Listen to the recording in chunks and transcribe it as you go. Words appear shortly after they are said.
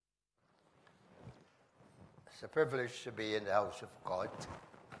It's a privilege to be in the house of God,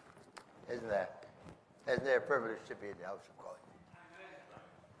 isn't there? Isn't there a privilege to be in the house of God?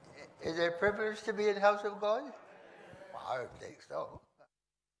 Is there a privilege to be in the house of God? Well, I don't think so.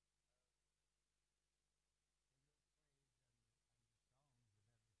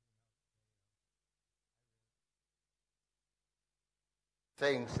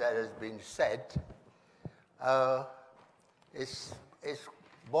 Things that has been said, it's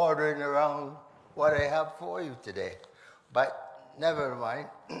bordering around what I have for you today. But never mind,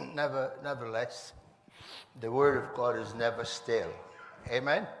 nevertheless, the Word of God is never stale.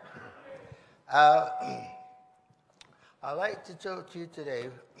 Amen? I'd like to talk to you today.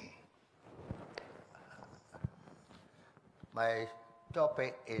 My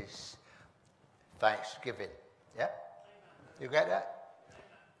topic is Thanksgiving. Yeah? You get that?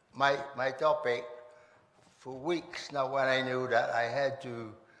 My topic, for weeks now, when I knew that I had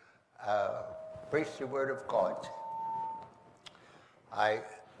to preach the Word of God, I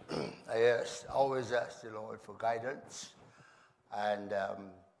always asked the Lord for guidance, and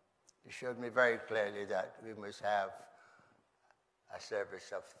He showed me very clearly that we must have a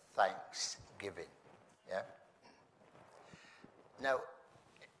service of thanksgiving. Yeah. Now,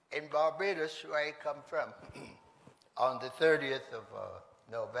 in Barbados, where I come from, on the 30th of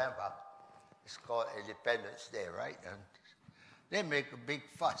November, it's called Independence Day, right? And they make a big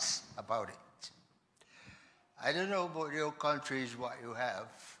fuss about it. I don't know about your countries what you have.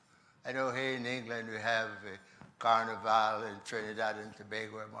 I know here in England we have Carnival in Trinidad and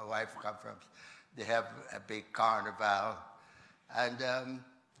Tobago, where my wife comes from. They have a big carnival. And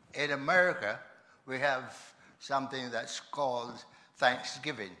in America, we have something that's called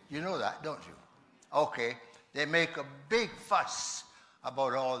Thanksgiving. You know that, don't you? Okay. They make a big fuss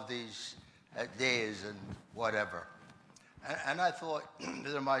about all these days and whatever. And I thought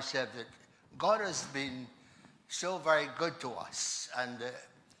to myself that God has been so very good to us. And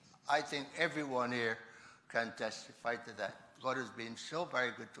I think everyone here can testify to that. God has been so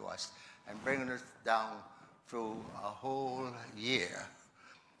very good to us and bringing us down through a whole year.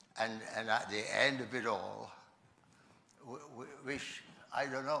 And at the end of it all, I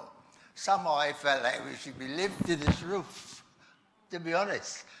don't know, somehow I felt like we should be lifting this roof, to be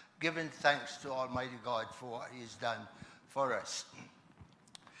honest, giving thanks to Almighty God for what He's done for us.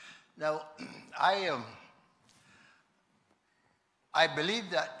 Now, I believe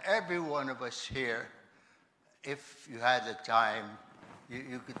that every one of us here, if you had the time,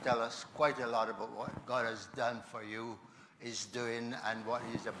 you could tell us quite a lot about what God has done for you, is doing, and what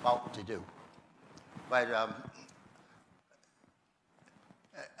He's about to do. But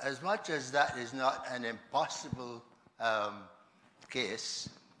as much as that is not an impossible case,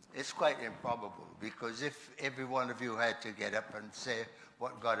 it's quite improbable, because if every one of you had to get up and say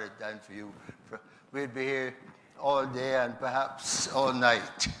what God had done for you, we'd be here all day and perhaps all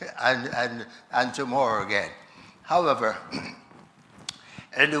night and tomorrow again. However,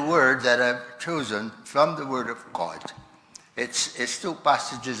 in the word that I've chosen from the Word of God, it's two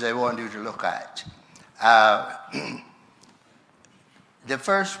passages I want you to look at. The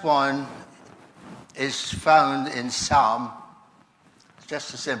first one is found in Psalm,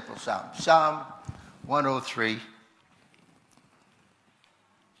 just a simple Psalm, Psalm 103.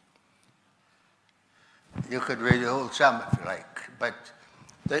 You could read the whole Psalm if you like, but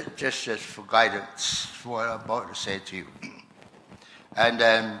just for guidance for what I'm about to say to you.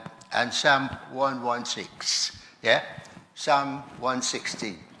 And Psalm 116, yeah? Psalm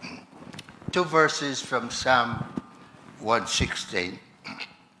 116. Two verses from Psalm 116.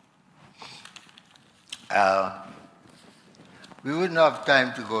 We wouldn't have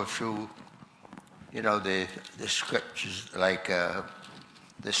time to go through, the scriptures like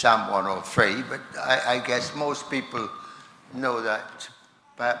the Psalm 103, but I guess most people know that.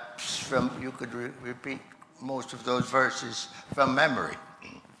 Perhaps you could repeat most of those verses from memory.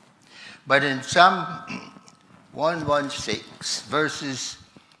 But in Psalm 116 verses,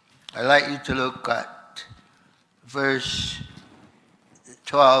 I'd like you to look at verse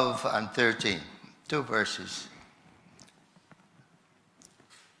 12 and 13, two verses.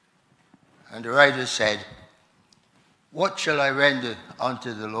 And the writer said, "What shall I render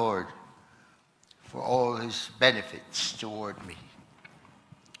unto the Lord for all His benefits toward me?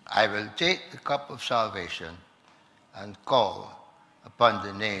 I will take the cup of salvation and call upon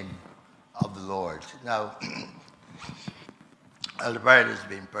the name of the Lord." Now, the writer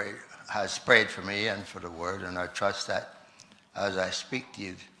has prayed for me and for the word, and I trust that as I speak to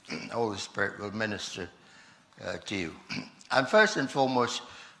you, the Holy Spirit will minister to you. And first and foremost,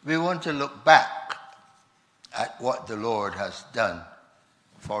 we want to look back at what the Lord has done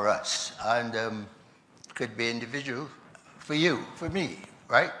for us. And could be individual for you, for me,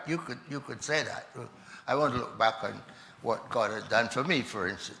 right? You could say that. I want to look back on what God has done for me, for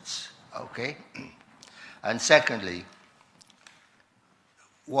instance. Okay? And secondly,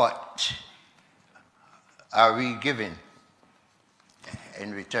 what are we giving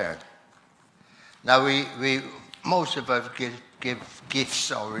in return? Now, we most of us give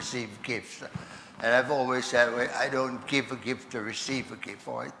gifts or receive gifts. And I've always said, well, I don't give a gift to receive a gift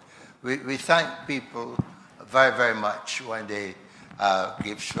for it. We thank people very, very much when they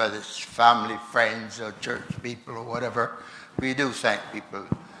give, whether it's family, friends, or church people, or whatever. We do thank people.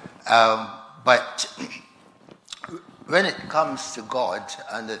 But when it comes to God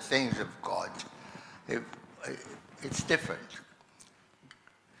and the things of God, it's different.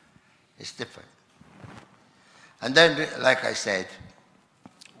 It's different. And then, like I said,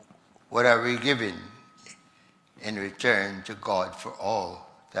 what are we giving in return to God for all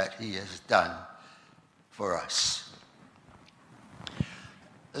that He has done for us?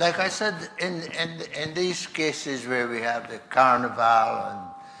 Like I said, in these cases where we have the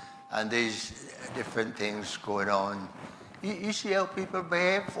carnival and these different things going on, you see how people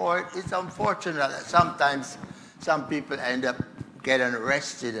behave for it. It's unfortunate that sometimes some people end up getting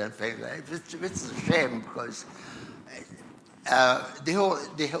arrested and things like that. It's a shame because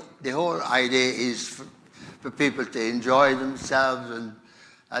the whole idea is for people to enjoy themselves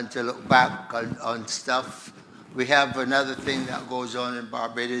and to look back on stuff. We have another thing that goes on in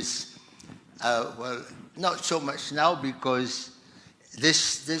Barbados. Well, not so much now because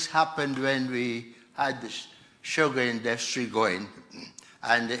this happened when we had the sugar industry going.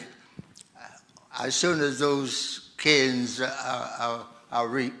 And as soon as those canes are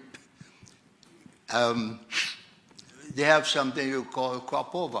reaped, they have something you call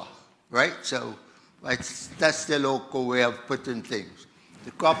crop over, right? So that's the local way of putting things.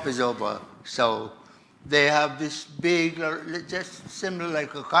 The crop is over, so they have this big, just similar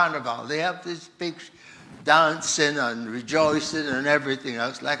like a carnival. They have this big dancing and rejoicing and everything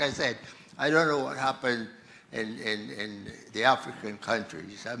else. Like I said, I don't know what happened in the African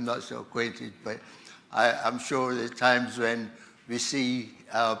countries. I'm not so acquainted, but I'm sure there are times when we see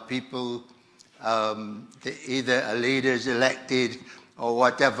people, either a leader's elected or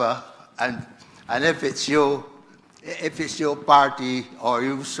whatever, and if it's your party or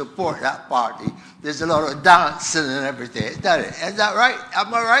you support that party, there's a lot of dancing and everything. Is that right?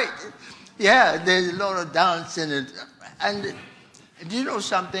 Am I right? Yeah, there's a lot of dancing. And do you know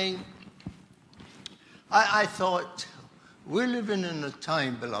something? I thought we're living in a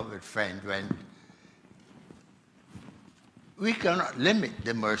time, beloved friend, when we cannot limit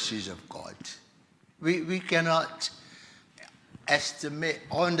the mercies of God. We cannot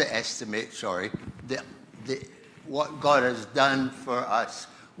underestimate, what God has done for us,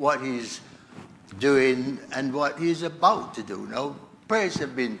 what He's doing, and what He's about to do. Now, prayers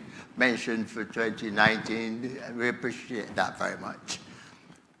have been mentioned for 2019. We appreciate that very much.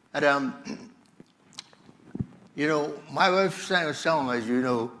 And, my wife sang a song, as you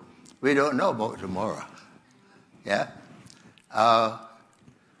know, we don't know about tomorrow. Yeah?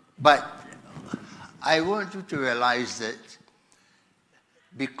 But I want you to realize that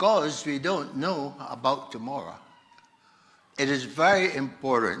because we don't know about tomorrow, it is very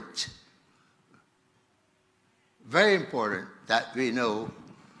important that we know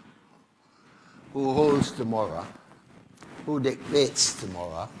who holds tomorrow, who dictates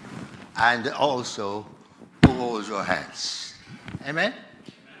tomorrow, and also who holds our hands. Amen?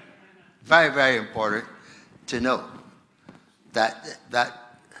 Very, very important to know that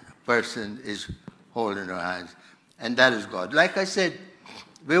that person is holding our hands, and that is God. Like I said,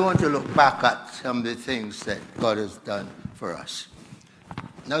 we want to look back at some of the things that God has done for us.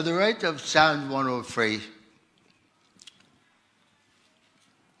 Now, the writer of Psalm 103,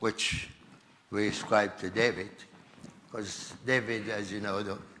 which we ascribe to David, because David, as you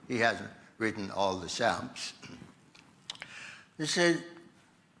know, he hasn't written all the Psalms. He said,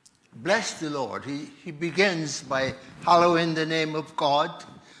 bless the Lord. He begins by hallowing the name of God,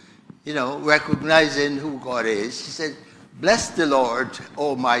 recognizing who God is. He said, bless the Lord,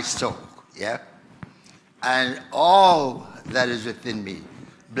 O my soul, yeah? And all that is within me,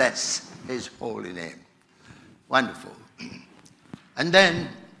 bless His holy name. Wonderful. And then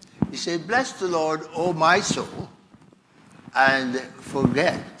he said, bless the Lord, O my soul, and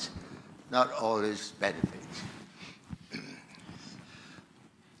forget not all His benefits.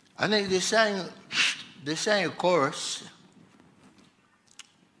 I think they sang a chorus,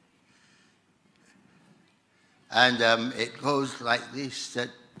 and it goes like this, that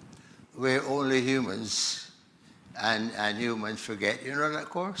we're only humans, and humans forget. You know that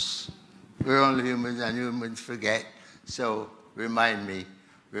chorus? We're only humans, and humans forget. So remind me,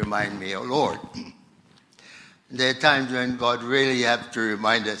 oh Lord. There are times when God really has to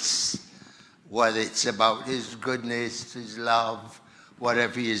remind us what it's about, his goodness, his love,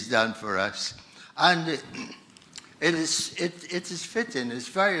 whatever he has done for us. And it is fitting, it's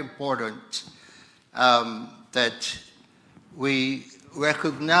very important that we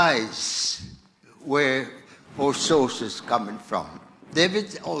recognize where our source is coming from.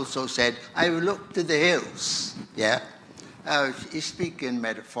 David also said, I will look to the hills. Yeah? He's speaking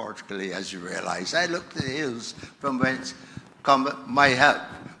metaphorically, as you realize. I look to the hills from whence cometh my help.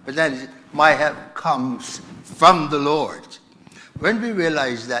 But then my help comes from the Lord. When we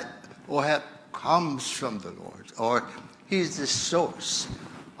realize that our help comes from the Lord, or he's the source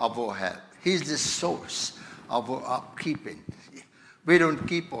of our help, he's the source of our upkeeping. We don't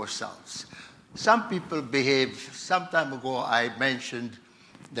keep ourselves. Some people behave, some time ago I mentioned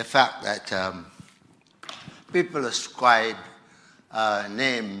the fact that people ascribe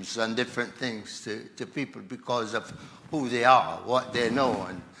names and different things to people because of who they are, what they know,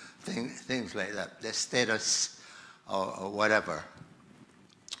 and things like that, their status or whatever.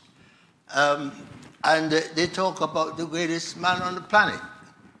 And they talk about the greatest man on the planet.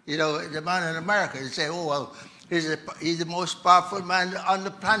 You know, the man in America, they say, oh, well, he's the most powerful man on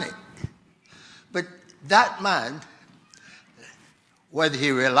the planet. But that man, whether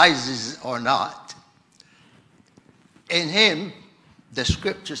he realizes it or not, in him, the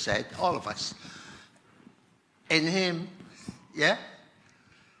scripture said, all of us, in him, yeah,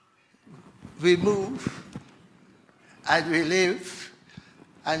 we move and we live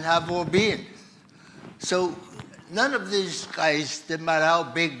and have our being. So none of these guys, no matter how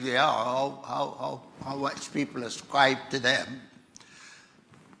big they are, how much people ascribe to them,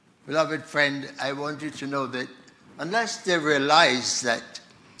 beloved friend, I want you to know that unless they realize that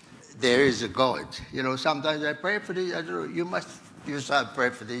there is a God, you know, sometimes I pray for these, I don't know, you must yourself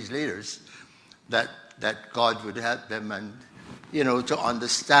pray for these leaders, that God would help them and, you know, to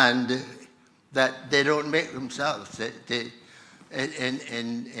understand that they don't make themselves. That they,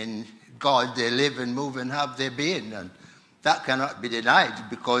 in God they live and move and have their being, and that cannot be denied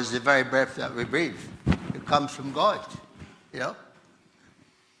because the very breath that we breathe, it comes from God, you know.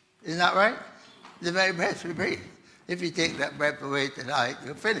 Isn't that right? The very breath we breathe. If you take that breath away tonight,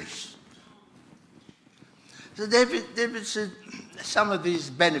 you're finished. So David said, some of these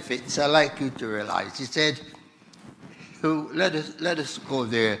benefits I'd like you to realize. He said, let us go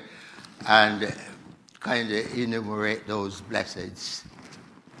there and kind of enumerate those blessings.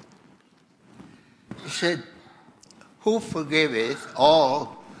 He said, who forgiveth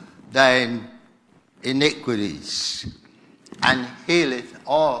all thine iniquities and healeth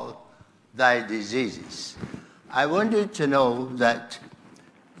all thy diseases. I want you to know that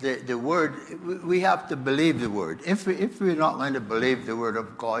the word, we have to believe the word. If we're not going to believe the word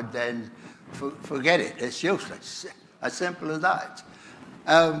of God, then forget it. It's useless. As simple as that.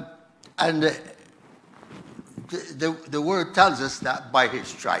 And the word tells us that by his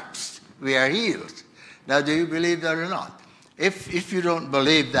stripes we are healed. Now, do you believe that or not? If you don't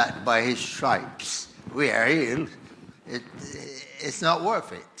believe that by his stripes we are healed, it's not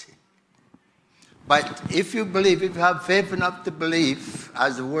worth it. But if you believe, if you have faith enough to believe,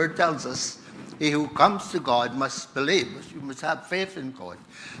 as the word tells us, he who comes to God must believe. You must have faith in God.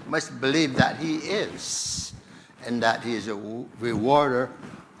 You must believe that he is, and that he is a rewarder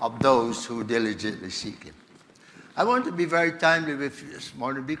of those who diligently seek him. I want to be very timely with you this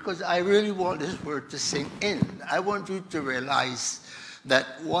morning because I really want this word to sink in. I want you to realize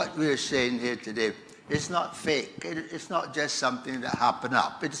that what we are saying here today, it's not fake. It's not just something that happened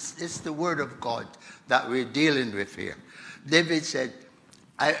up. It's the word of God that we're dealing with here. David said,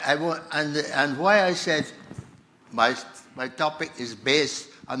 I want, and why I said my topic is based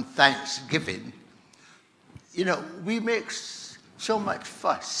on thanksgiving. You know, we make so much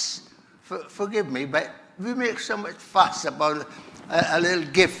fuss. Forgive me, but we make so much fuss about a little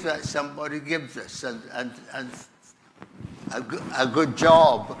gift that somebody gives us, and a good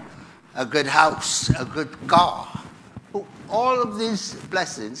job, a good house, a good car. All of these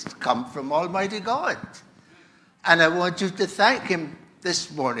blessings come from Almighty God. And I want you to thank him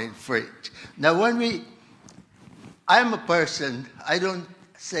this morning for it. Now, I'm a person, I don't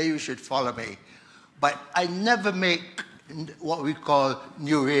say you should follow me, but I never make what we call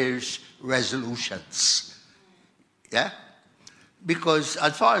New Year's resolutions. Yeah? Because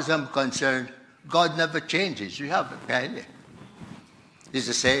as far as I'm concerned, God never changes. You have a pen. He's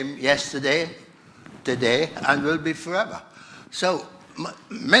the same yesterday, today, and will be forever. So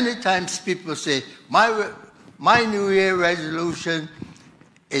many times people say, my New Year resolution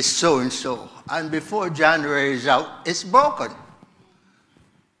is so and so, and before January is out, it's broken.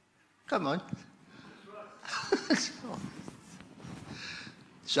 Come on.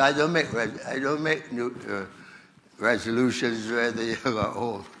 So I don't make new resolutions whether you are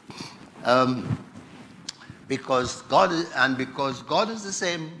old, because God is the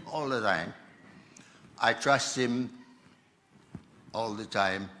same all the time. I trust Him all the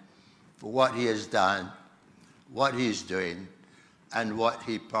time for what He has done, what He is doing, and what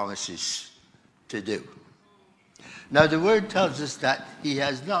He promises to do. Now the Word tells us that He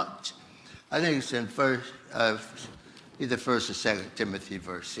has not. I think it's in either 1st or 2nd Timothy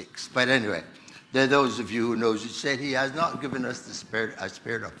verse 6. But anyway, there are those of you who knows it said He has not given us a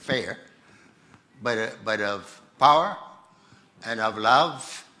spirit of fear, but of power and of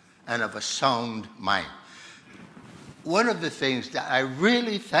love and of a sound mind. One of the things that I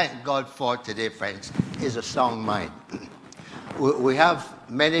really thank God for today, friends, is a sound mind. We have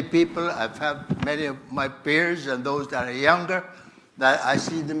many people, I've had many of my peers and those that are younger, that I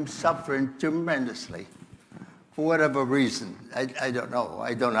see them suffering tremendously. For whatever reason, I don't know.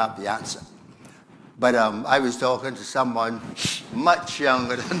 I don't have the answer. But I was talking to someone much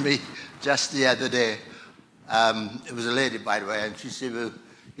younger than me just the other day. It was a lady, by the way, and she said, well,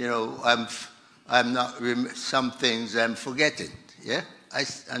 you know, I'm not, some things I'm forgetting. Yeah?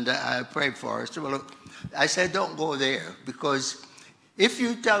 I prayed for her. So, well, look, I said, don't go there, because if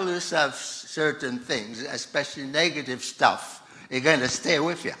you tell yourself certain things, especially negative stuff, you're going to stay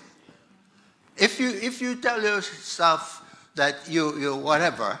with you. If you tell yourself that you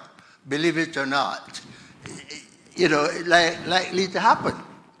whatever, believe it or not, you know, likely to happen.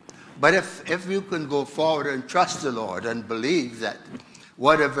 But if you can go forward and trust the Lord and believe that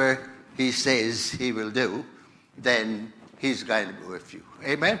whatever He says He will do, then He's going to be with you.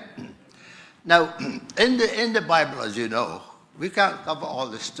 Amen? Now, in the Bible, as you know, we can't cover all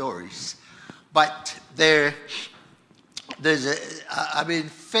the stories, but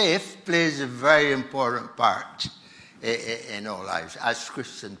faith plays a very important part in our lives as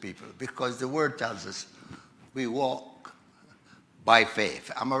Christian people, because the Word tells us we walk by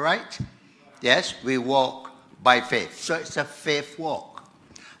faith. Am I right? Yes, we walk by faith. So it's a faith walk.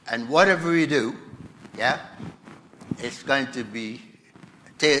 And whatever we do, yeah, it's going to be,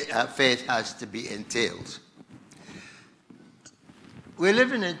 faith has to be entailed. We're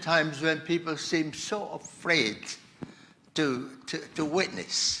living in times when people seem so afraid to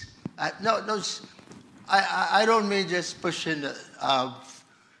witness. I don't mean just pushing,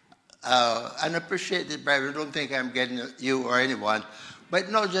 and appreciate it, brother. I don't think I'm getting you or anyone,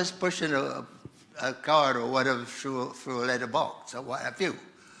 but not just pushing a card or whatever through a letterbox or what have you.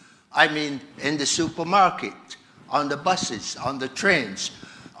 I mean, in the supermarket, on the buses, on the trains,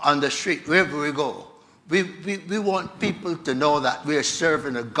 on the street, wherever we go. We want people to know that we are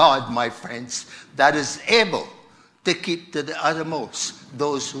serving a God, my friends, that is able to keep to the uttermost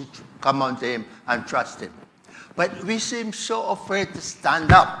those who come unto Him and trust Him. But we seem so afraid to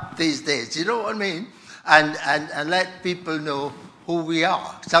stand up these days, you know what I mean? And let people know who we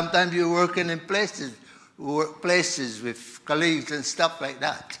are. Sometimes you're working in workplaces with colleagues and stuff like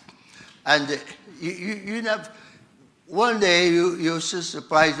that. And you never, one day you're so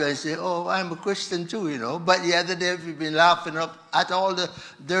surprised when you say, oh, I'm a Christian too, you know. But the other day you've been laughing at all the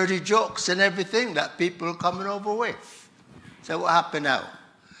dirty jokes and everything that people are coming over with. So what happened now?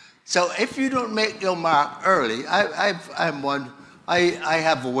 So if you don't make your mark early, I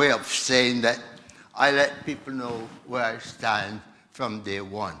have a way of saying that I let people know where I stand from day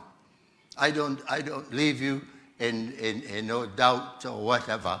one. I don't leave you in no doubt or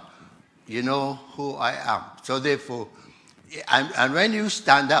whatever. You know who I am. So therefore, and when you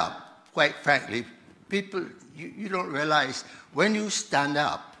stand up, quite frankly, people, you don't realize, when you stand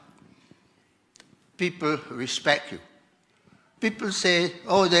up, people respect you. People say,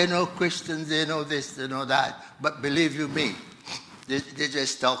 oh, they're no Christians, they know this, they know that. But believe you me, they're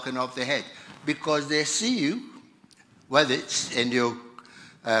just talking off their head. Because they see you, whether it's in your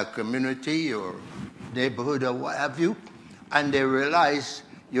community or neighborhood or what have you, and they realize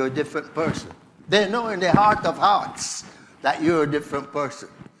you're a different person. They know in their heart of hearts that you're a different person.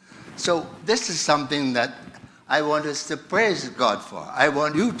 So this is something that I want us to praise God for. I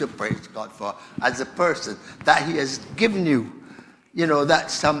want you to praise God for as a person, that He has given you, you know,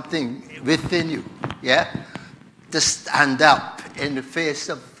 that something within you, yeah, to stand up in the face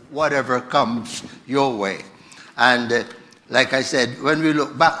of whatever comes your way. And like I said, when we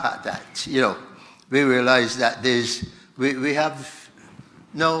look back at that, you know, we realize that we have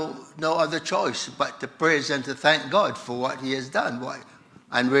no other choice but to praise and to thank God for what He has done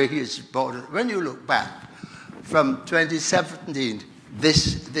and where He has brought us. When you look back from 2017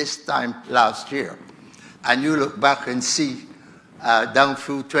 this time last year, and you look back and see down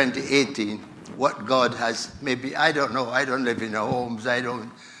through 2018 what God has, maybe, I don't know, I don't live in the homes, I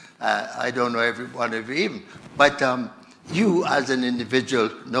don't know every one of you even, but you as an individual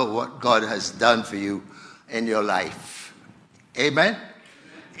know what God has done for you in your life. Amen?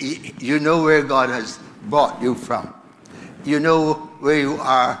 You know where God has brought you from. You know where you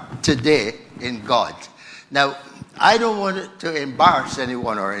are today in God. Now, I don't want it to embarrass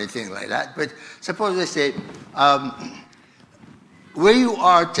anyone or anything like that, but suppose I say, where you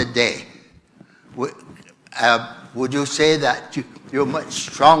are today, would you say that you're much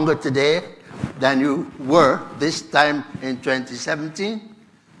stronger today than you were this time in 2017?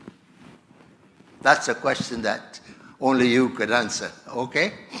 That's a question that only you could answer,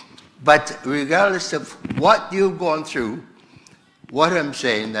 okay? But regardless of what you've gone through, what I'm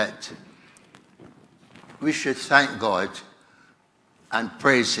saying that we should thank God and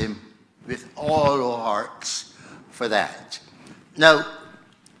praise Him with all our hearts for that. Now,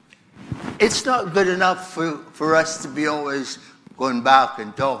 it's not good enough for us to be always going back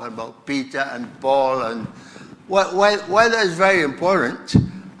and talking about Peter and Paul, and while that is very important,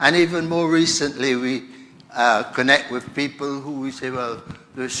 and even more recently we connect with people who we say, well,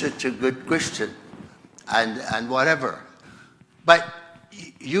 they're such a good Christian, and whatever. But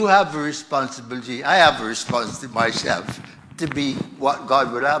you have a responsibility, I have a responsibility myself to be what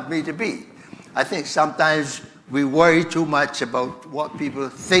God would have me to be. I think sometimes we worry too much about what people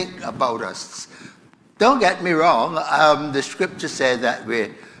think about us. Don't get me wrong, the scripture said that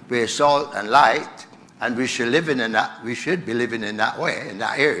we're salt and light, and we should be living in that way, in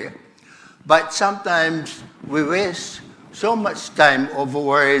that area. But sometimes we waste so much time over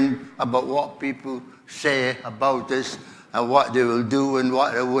worrying about what people say about us and what they will do and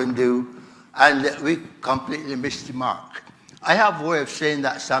what they wouldn't do, and we completely miss the mark. I have a way of saying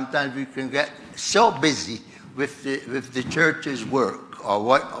that sometimes we can get so busy with the church's work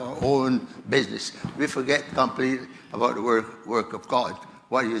or our own business, we forget completely about the work of God,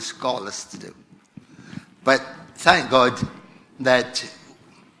 what He has called us to do. But thank God that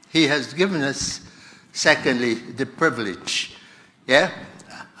He has given us, secondly, the privilege. Yeah?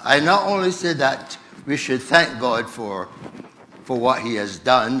 I not only say that we should thank God for what He has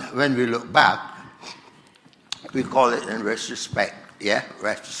done. When we look back, we call it in retrospect. Yeah?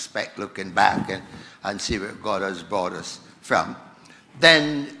 Retrospect, looking back and see where God has brought us from.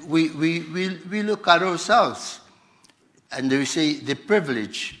 Then we look at ourselves and we see the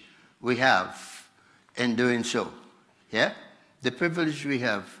privilege we have in doing so. Yeah? The privilege we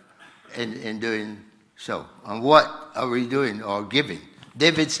have in doing so. And what are we doing or giving?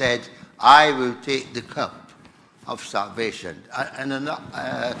 David said, I will take the cup of salvation. And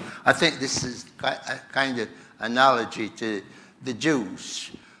I think this is a kind of analogy to the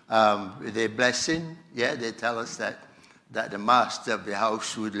Jews. Their blessing, yeah, they tell us that the master of the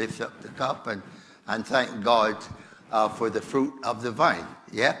house would lift up the cup and thank God for the fruit of the vine.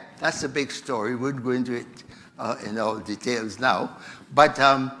 Yeah, that's a big story. We wouldn't go into it in all details now. But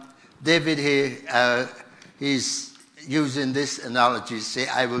David here, he's using this analogy to say,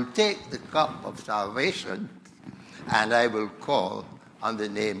 I will take the cup of salvation and I will call on the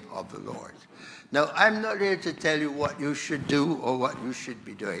name of the Lord. Now, I'm not here to tell you what you should do or what you should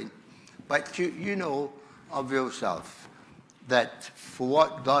be doing, but you know of yourself that for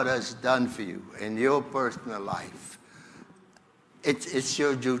what God has done for you in your personal life, it's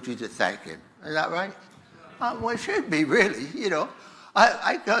your duty to thank Him. Is that right? Well, it should be, really, you know.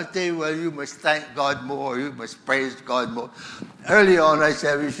 I can't tell you, well, you must thank God more, you must praise God more. Early on, I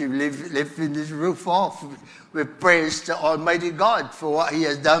said we should live in this roof off with praise to Almighty God for what He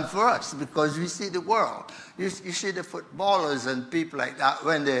has done for us, because we see the world. You see the footballers and people like that,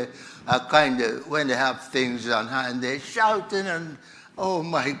 when they when they have things on hand, they're shouting and, oh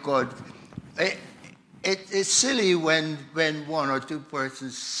my God. It's silly when one or two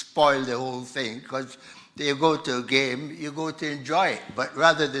persons spoil the whole thing, because you go to a game, you go to enjoy it. But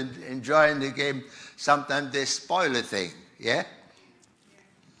rather than enjoying the game, sometimes they spoil a thing, yeah?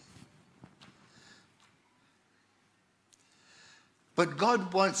 But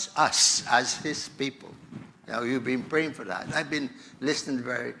God wants us as His people. Now, you've been praying for that. I've been listening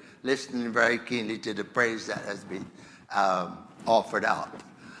very keenly to the praise that has been offered up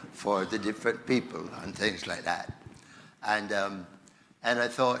for the different people and things like that. And I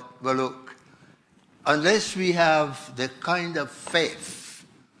thought, well, look, unless we have the kind of faith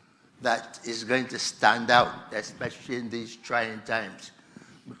that is going to stand out, especially in these trying times,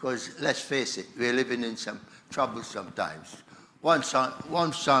 because let's face it, we're living in some troublesome times. One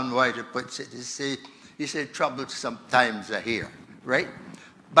songwriter puts it, he said, troublesome times are here. right?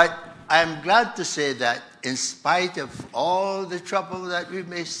 But I'm glad to say that in spite of all the trouble that we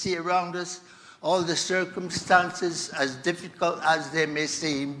may see around us, all the circumstances, as difficult as they may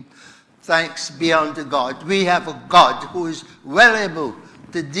seem, thanks be unto God, we have a God who is well able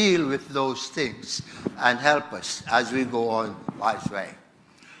to deal with those things and help us as we go on life's way.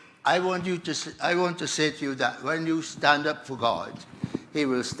 I want to say to you that when you stand up for God, he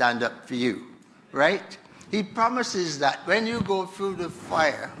will stand up for you, right? He promises that when you go through the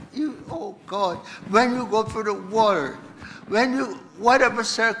fire, when you go through the water, whatever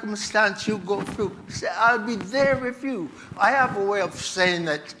circumstance you go through, say, I'll be there with you. I have a way of saying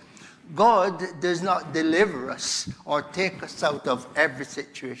that God does not deliver us or take us out of every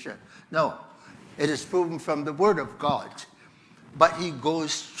situation. No, it is proven from the Word of God. But he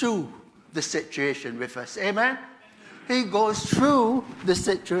goes through the situation with us. Amen? He goes through the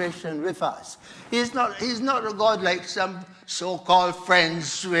situation with us. He's not a God like some so-called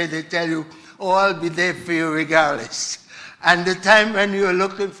friends where they tell you, oh, I'll be there for you regardless. And the time when you're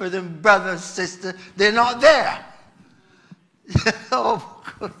looking for them, brother, sister, they're not there. Oh,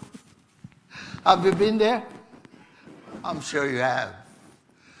 God. Have you been there? I'm sure you have.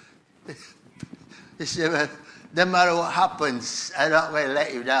 You say, well, no matter what happens, I'm not going to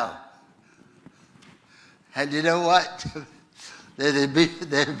let you down. And you know what? They're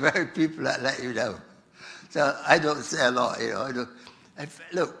the very people that let you down. So I don't say a lot,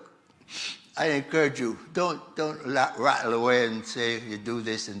 Look, I encourage you, don't rattle away and say you do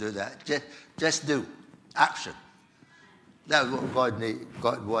this and do that. Just do. Action. That's what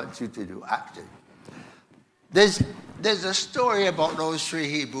God wants you to do. Action. There's a story about those 3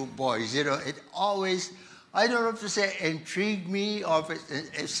 Hebrew boys. It always, I don't know if to say intrigue me or if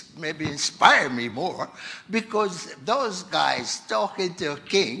it's maybe inspire me more, because those guys talking to a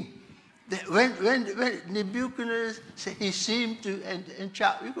king, when Nebuchadnezzar, he seemed to, you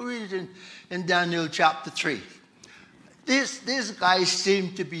can read it in Daniel chapter 3. These guys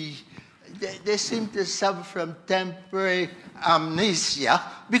seem to be, they seem to suffer from temporary amnesia,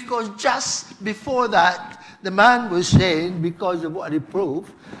 because just before that, the man was saying, because of what he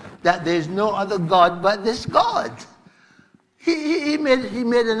proved, that there's no other God but this God. He made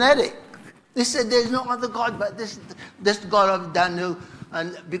an edict. He said there's no other God but this God of Daniel.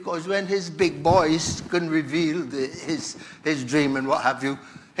 And because when his big boys couldn't reveal his dream and what have you,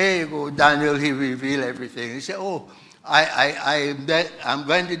 here you go, Daniel, he revealed everything. He said, oh, I'm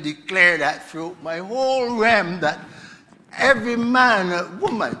going to declare that through my whole realm that every man and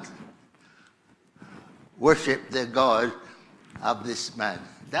woman worship the God of this man,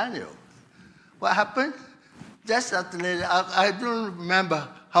 Daniel. What happened? Just after later, I don't remember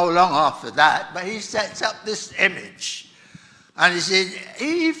how long after that, but he sets up this image. And he said,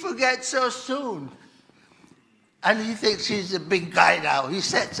 he forgets so soon. And he thinks he's a big guy now. He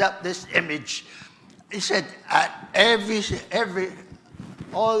sets up this image. He said, at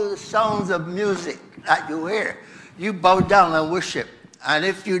all the sounds of music that you hear, you bow down and worship. And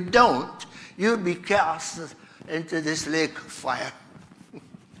if you don't, you'll be cast into this lake of fire.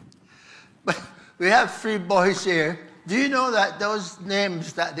 But we have 3 boys here. Do you know that those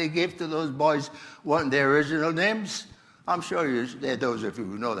names that they gave to those boys weren't their original names? I'm sure there are those of you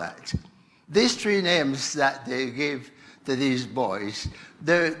who know that. These 3 names that they gave to these boys,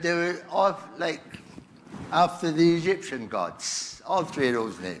 they were all like after the Egyptian gods. All 3 of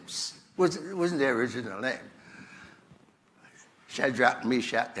those names. Wasn't their original name. Shadrach,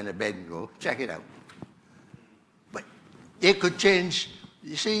 Meshach, and Abednego. Check it out. But they could change,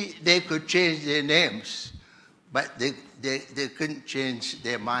 you see, they could change their names, but they couldn't change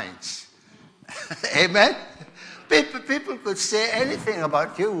their minds. Amen? People could say anything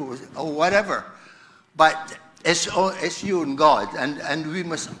about you or whatever, but it's you and God, and we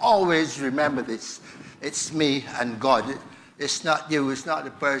must always remember this. It's me and God. It's not you. It's not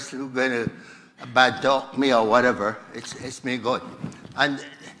the person who's going to bad talk me or whatever. It's me, God. And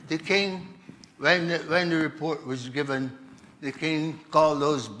the king, when the report was given, the king called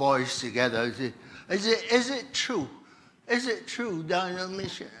those boys together and said, is it true? Is it true, Daniel,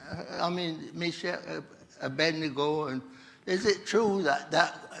 Meshach, Abednego, and is it true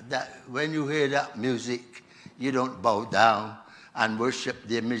that when you hear that music, you don't bow down and worship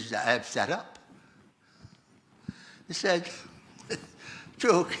the image that I have set up? He said,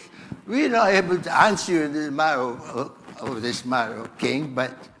 true. We're not able to answer you in this matter, King,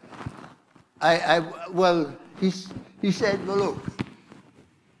 but he said, well, look,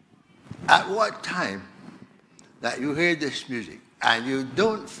 at what time that you hear this music and you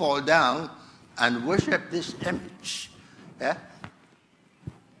don't fall down and worship this image, yeah,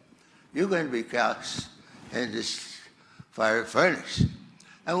 you're going to be cast in this fire furnace.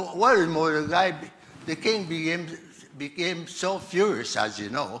 And what is more, the king became so furious, as you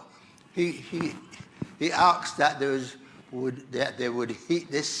know, he asked that they would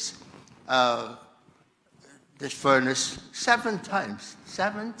heat this furnace 7 times.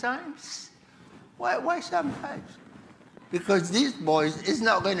 7 times? Why 7 times? Because these boys, it's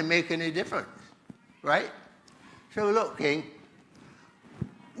not going to make any difference, right? So look, King,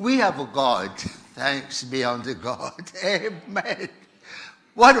 we have a God. Thanks be unto God. Amen.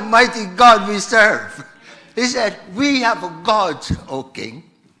 What a mighty God we serve. He said, we have a God, O King,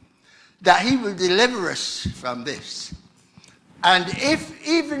 that he will deliver us from this. And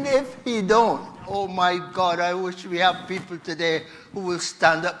even if he don't, oh my God, I wish we have people today who will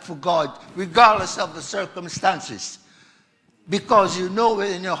stand up for God, regardless of the circumstances. Because you know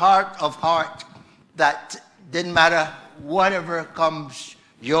within your heart of heart that didn't matter whatever comes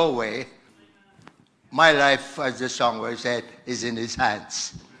your way, my life, as the songwriter said, is in his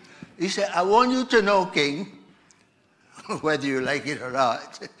hands. He said, I want you to know, King, whether you like it or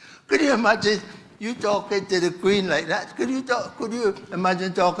not. Could you imagine you talking to the Queen like that? Could you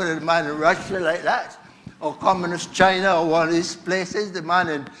imagine talking to the man in Russia like that? Or Communist China, or one of these places, the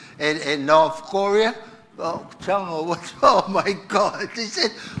man in North Korea? Oh, oh my God. He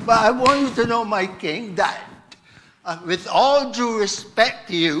said, but I want you to know, my King, that with all due respect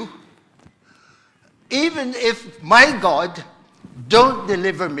to you, even if my God don't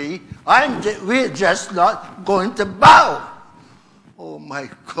deliver me, we're just not going to bow. Oh my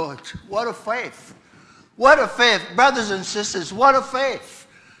God, what a faith. What a faith. Brothers and sisters, what a faith.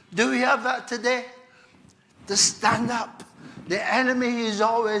 Do we have that today? To stand up. The enemy is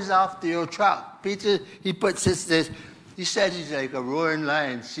always after your trap. Peter, he puts this, he said he's like a roaring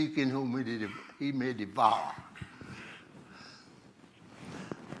lion seeking whom he may devour.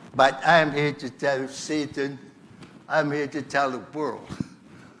 But I'm here to tell Satan, I'm here to tell the world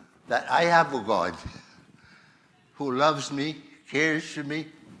that I have a God who loves me, cares for me.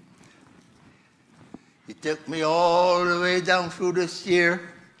 He took me all the way down through this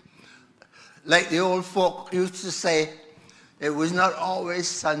year. Like the old folk used to say, it was not always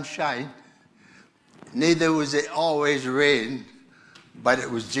sunshine, neither was it always rain, but it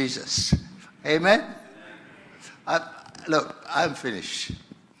was Jesus. Amen? Look, I'm finished.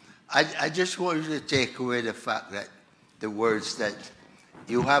 I just want you to take away the fact that the words that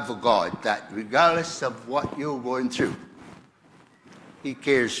you have a God that regardless of what you're going through, he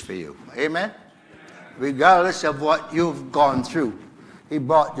cares for you. Amen? Regardless of what you've gone through, he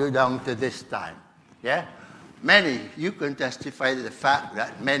brought you down to this time. Yeah? Many, you can testify to the fact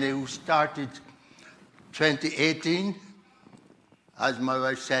that many who started 2018, as my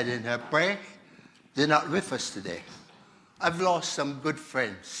wife said in her prayer, they're not with us today. I've lost some good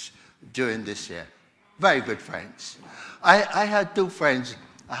friends during this year. Very good friends. I had 2 friends,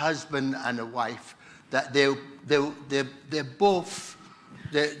 a husband and a wife, that they're both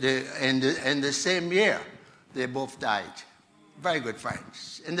in the same year. They both died. Very good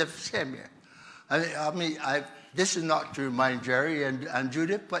friends in the same year. I mean, this is not to remind Jerry and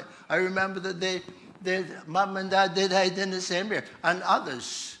Judith, but I remember that their mom and dad, they died in the same year, and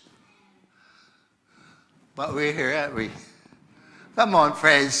others. But we're here, aren't we? Come on,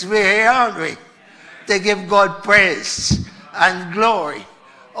 friends, we're here, aren't we? To give God praise and glory.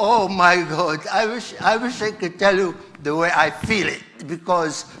 Oh my God, I wish I could tell you the way I feel it,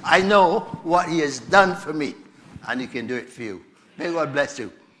 because I know what he has done for me, and he can do it for you. May God bless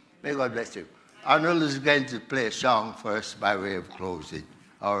you. May God bless you. Arnold is going to play a song for us by way of closing.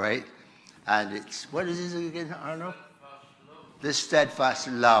 All right? And it's, what is this again, Arnold? The steadfast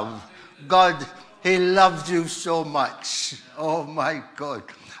love. God, he loves you so much. Oh my God.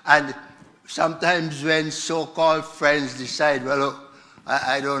 And sometimes when so-called friends decide, well, look,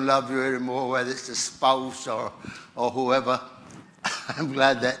 I don't love you anymore, whether it's a spouse or whoever, I'm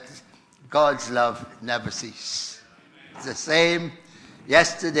glad that God's love never ceases. It's the same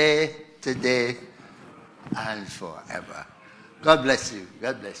yesterday, today, and forever. God bless you.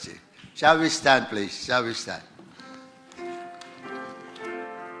 God bless you. Shall we stand, please? Shall we stand?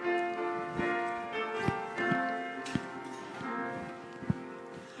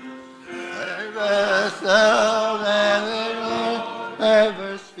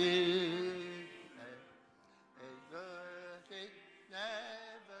 Ever speak.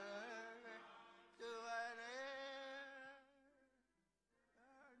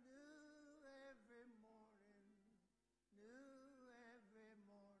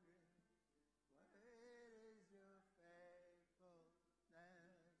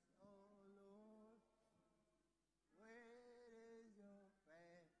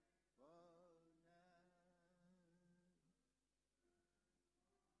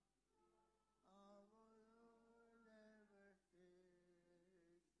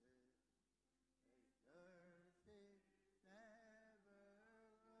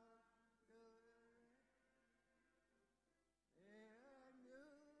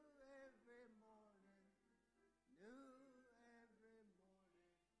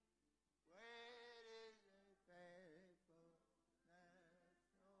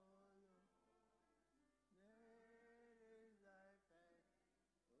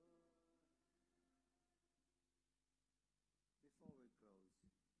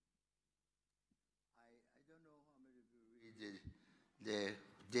 the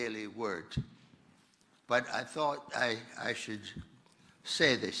daily word. But I thought I should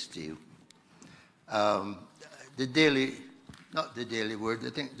say this to you. Not the daily word, I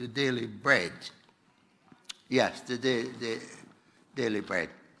think the daily bread. Yes, the daily bread.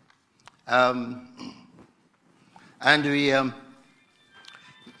 And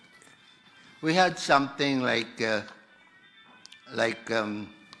we had something like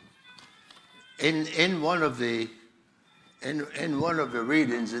in one of the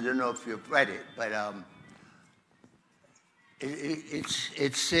readings, I don't know if you've read it, but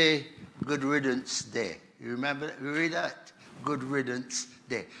it's a Good Riddance Day. You remember? You read that? Good Riddance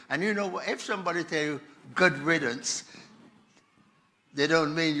Day. And you know, if somebody tell you good riddance, they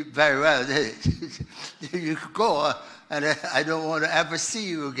don't mean it very well. You go, and I don't want to ever see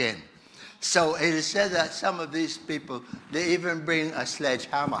you again. So it is said that some of these people, they even bring a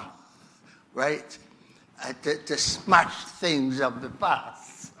sledgehammer, right? To smash things of the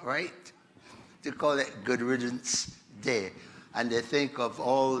past, right? To call it Good Riddance Day. And they think of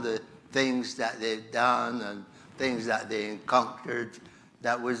all the things that they've done and things that they encountered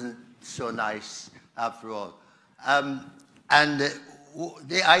that wasn't so nice after all. And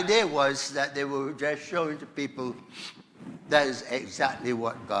the idea was that they were just showing to people that is exactly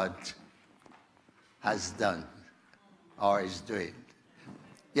what God has done or is doing.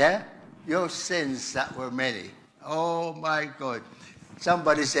 Yeah? Your sins that were many. Oh my God.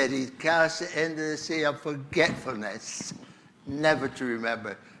 Somebody said he cast it into the sea of forgetfulness, never to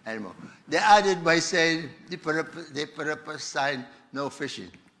remember anymore. They added by saying they put up a sign, no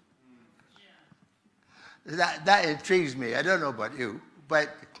fishing. That intrigues me. I don't know about you, but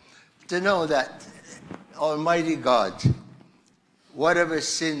to know that Almighty God, whatever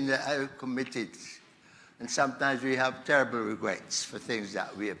sin that I've committed, and sometimes we have terrible regrets for things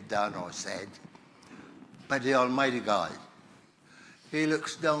that we have done or said, but the Almighty God, He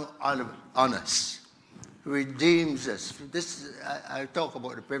looks down on us, redeems us. This I talk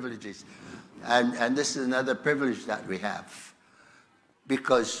about the privileges, and this is another privilege that we have,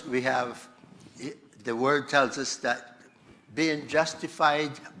 because we have. The word tells us that being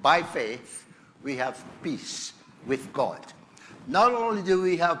justified by faith, we have peace with God. Not only do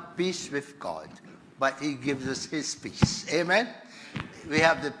we have peace with God, but He gives us His peace. Amen? We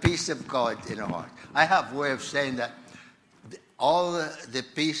have the peace of God in our heart. I have a way of saying that all the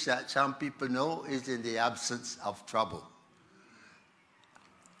peace that some people know is in the absence of trouble.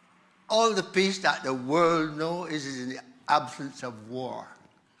 All the peace that the world knows is in the absence of war.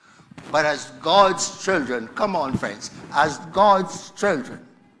 But as God's children, come on friends, as God's children,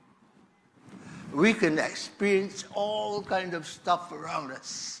 we can experience all kind of stuff around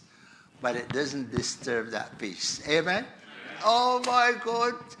us, but it doesn't disturb that peace. Amen? Oh my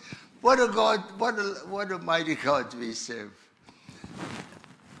God, what a God, what a mighty God we serve.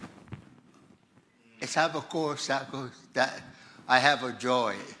 Let's have a chorus that goes, that I have a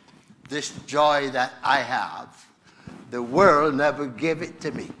joy. This joy that I have, the world never gave it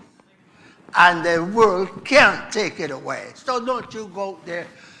to me. And the world can't take it away. So don't you go out there,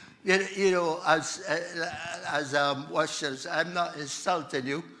 you know, as watchers. I'm not insulting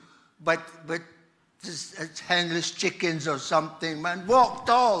you, but just as handless chickens or something, man. Walk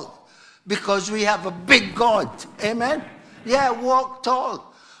tall, because we have a big God. Amen. Yeah, walk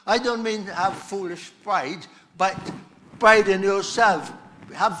tall. I don't mean have foolish pride, but pride in yourself.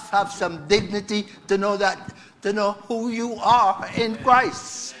 Have some dignity to know that, to know who you are in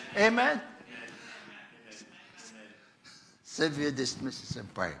Christ. Amen. Sylvia, dismiss us in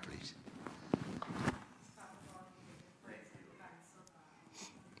prayer, please.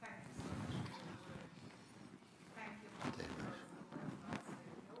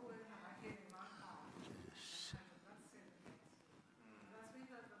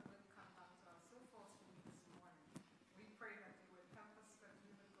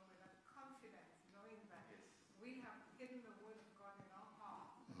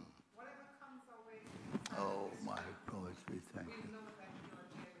 Oh my God, we thank you.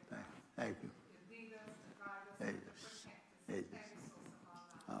 Thank you.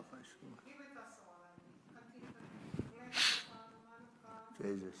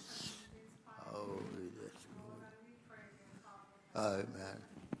 Jesus. Oh, Jesus. Amen.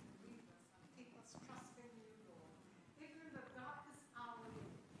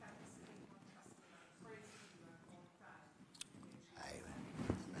 Amen.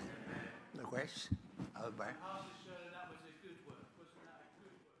 The question? Albert? That was a good word. Wasn't that a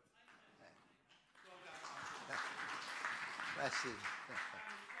good word? Well done. Bless you.